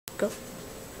Go.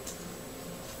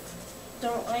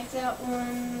 Don't like that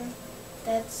one.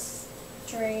 That's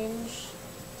strange.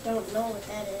 Don't know what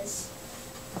that is.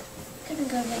 Couldn't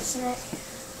go mixing it.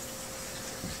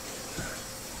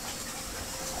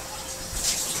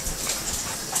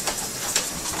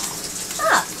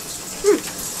 Ah!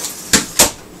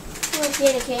 More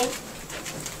Candycane.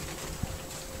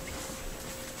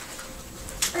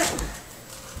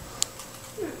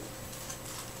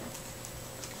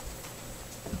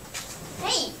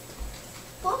 Hey!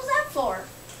 What was that for?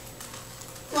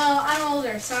 Well, I'm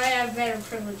older, so I have better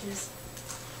privileges.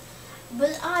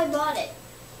 But I bought it.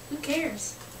 Who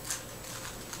cares?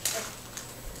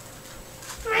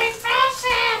 My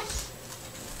precious!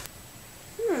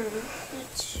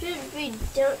 It should be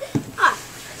done. Ah!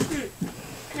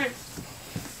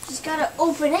 Just gotta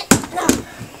open it.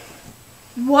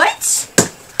 What?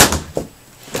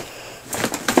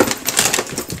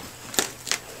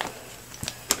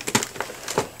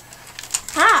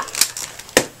 Ha!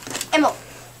 Emma.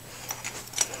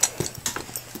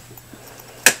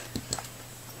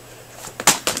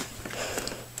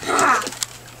 Ha!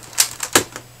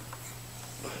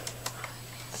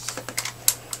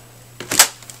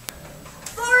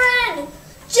 Foreign!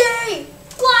 J!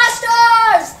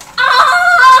 Blasters! Ah!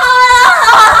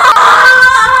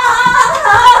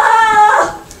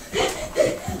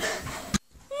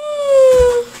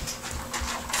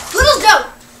 Little Joe!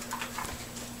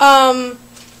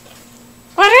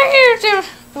 What are you doing?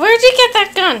 Where'd you get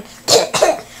that gun?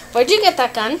 Where'd you get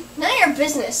that gun? None of your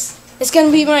business. It's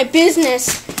gonna be my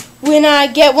business when I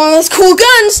get one of those cool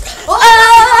guns. Oh.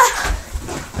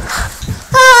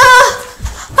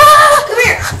 Come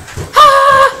here.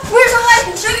 Where's the light? I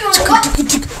can show you on the button.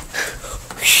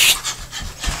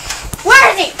 Where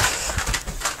is he?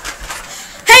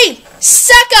 Hey,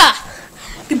 sucker!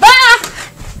 Goodbye!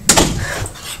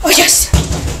 Oh, yes!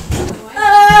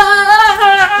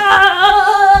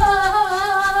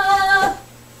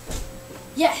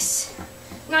 Yes!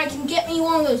 Now I can get me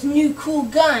one of those new cool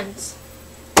guns.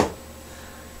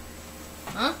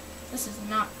 Huh? This is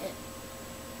not it.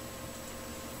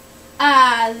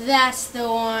 Ah, that's the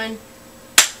one.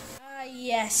 Ah,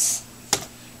 yes.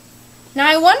 Now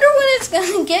I wonder what it's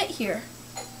gonna get here.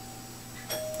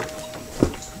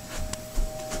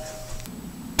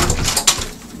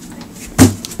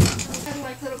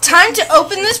 Time to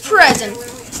open this present.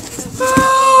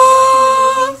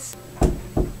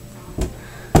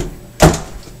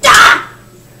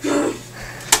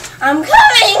 I'm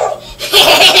coming!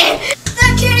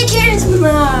 That candy cane is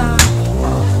mine!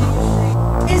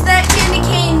 Is that candy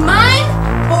cane mine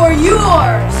or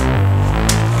yours?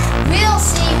 We'll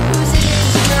see whose it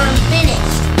is when I'm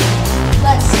finished.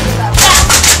 Let's see about that.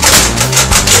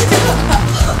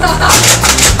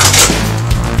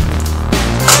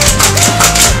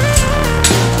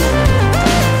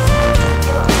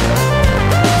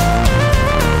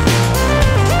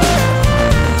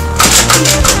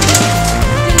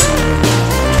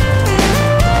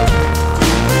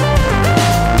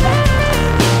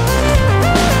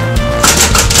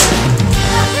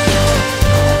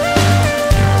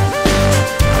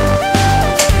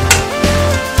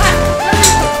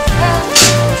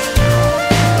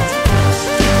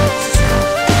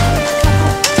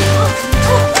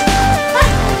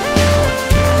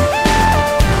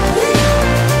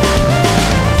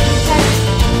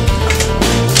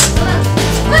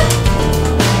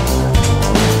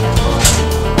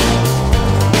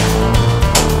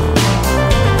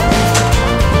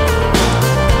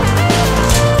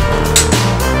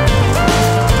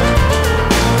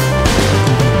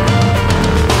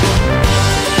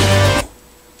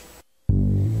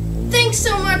 Thanks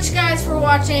so much, guys, for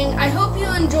watching. I hope you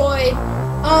enjoyed.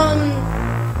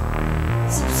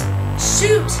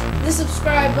 Shoot the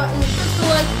subscribe button, click the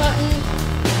like button.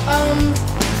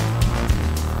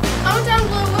 Comment down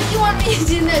below what you want me to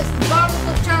do next. The bottle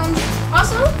flip challenge.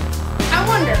 Also, I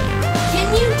wonder, can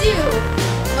you do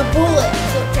a bullet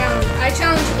flip challenge? I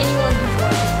challenge anyone who's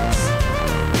watching this.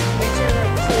 Make sure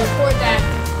to record that,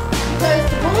 because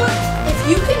the bullet, if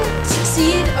you can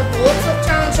succeed a bullet flip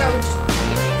challenge, that would just be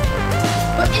amazing.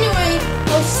 But anyway,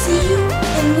 I'll see you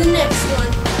in the next one.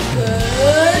 Good.